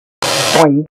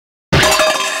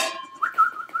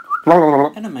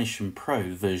Animation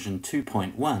Pro version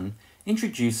 2.1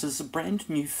 introduces a brand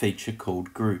new feature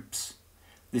called Groups.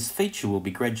 This feature will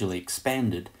be gradually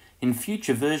expanded in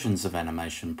future versions of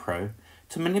Animation Pro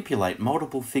to manipulate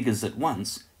multiple figures at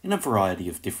once in a variety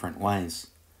of different ways.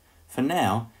 For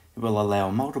now, it will allow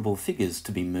multiple figures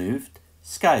to be moved,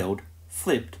 scaled,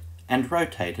 flipped, and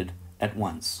rotated at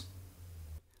once.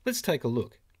 Let's take a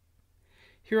look.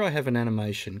 Here I have an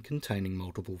animation containing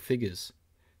multiple figures.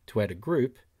 To add a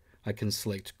group, I can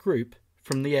select Group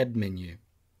from the Add menu.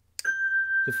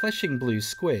 The flashing blue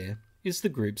square is the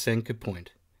group's anchor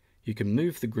point. You can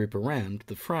move the group around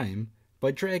the frame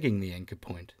by dragging the anchor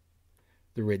point.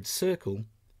 The red circle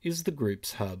is the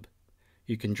group's hub.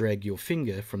 You can drag your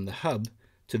finger from the hub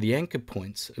to the anchor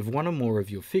points of one or more of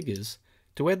your figures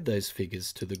to add those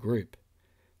figures to the group.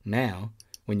 Now,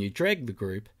 when you drag the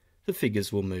group, the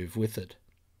figures will move with it.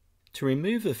 To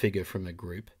remove a figure from a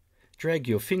group, drag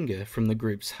your finger from the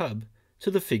group's hub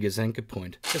to the figure's anchor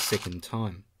point a second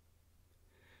time.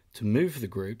 To move the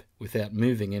group without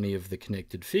moving any of the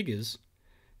connected figures,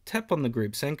 tap on the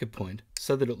group's anchor point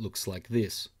so that it looks like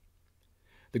this.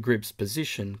 The group's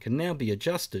position can now be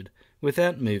adjusted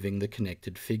without moving the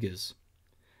connected figures.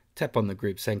 Tap on the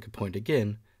group's anchor point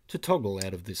again to toggle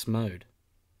out of this mode.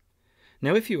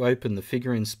 Now if you open the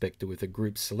figure inspector with a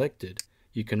group selected,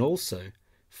 you can also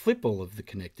flip all of the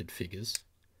connected figures,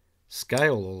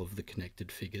 scale all of the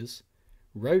connected figures,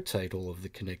 rotate all of the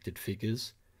connected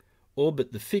figures,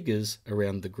 orbit the figures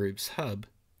around the group's hub,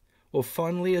 or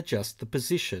finally adjust the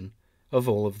position of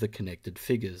all of the connected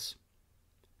figures.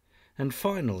 And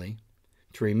finally,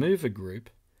 to remove a group,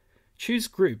 choose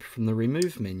Group from the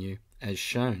Remove menu as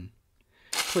shown.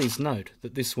 Please note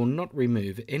that this will not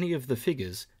remove any of the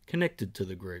figures connected to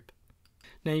the group.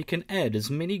 Now you can add as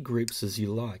many groups as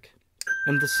you like,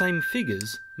 and the same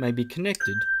figures may be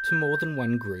connected to more than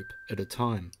one group at a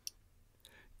time.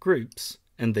 Groups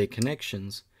and their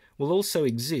connections will also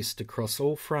exist across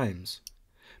all frames,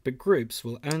 but groups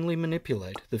will only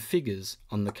manipulate the figures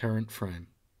on the current frame.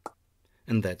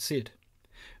 And that's it.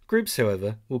 Groups,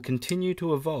 however, will continue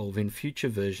to evolve in future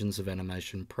versions of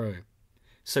Animation Pro,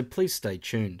 so please stay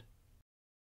tuned.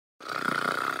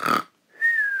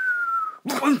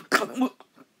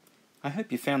 I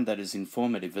hope you found that as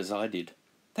informative as I did.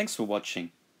 Thanks for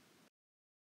watching.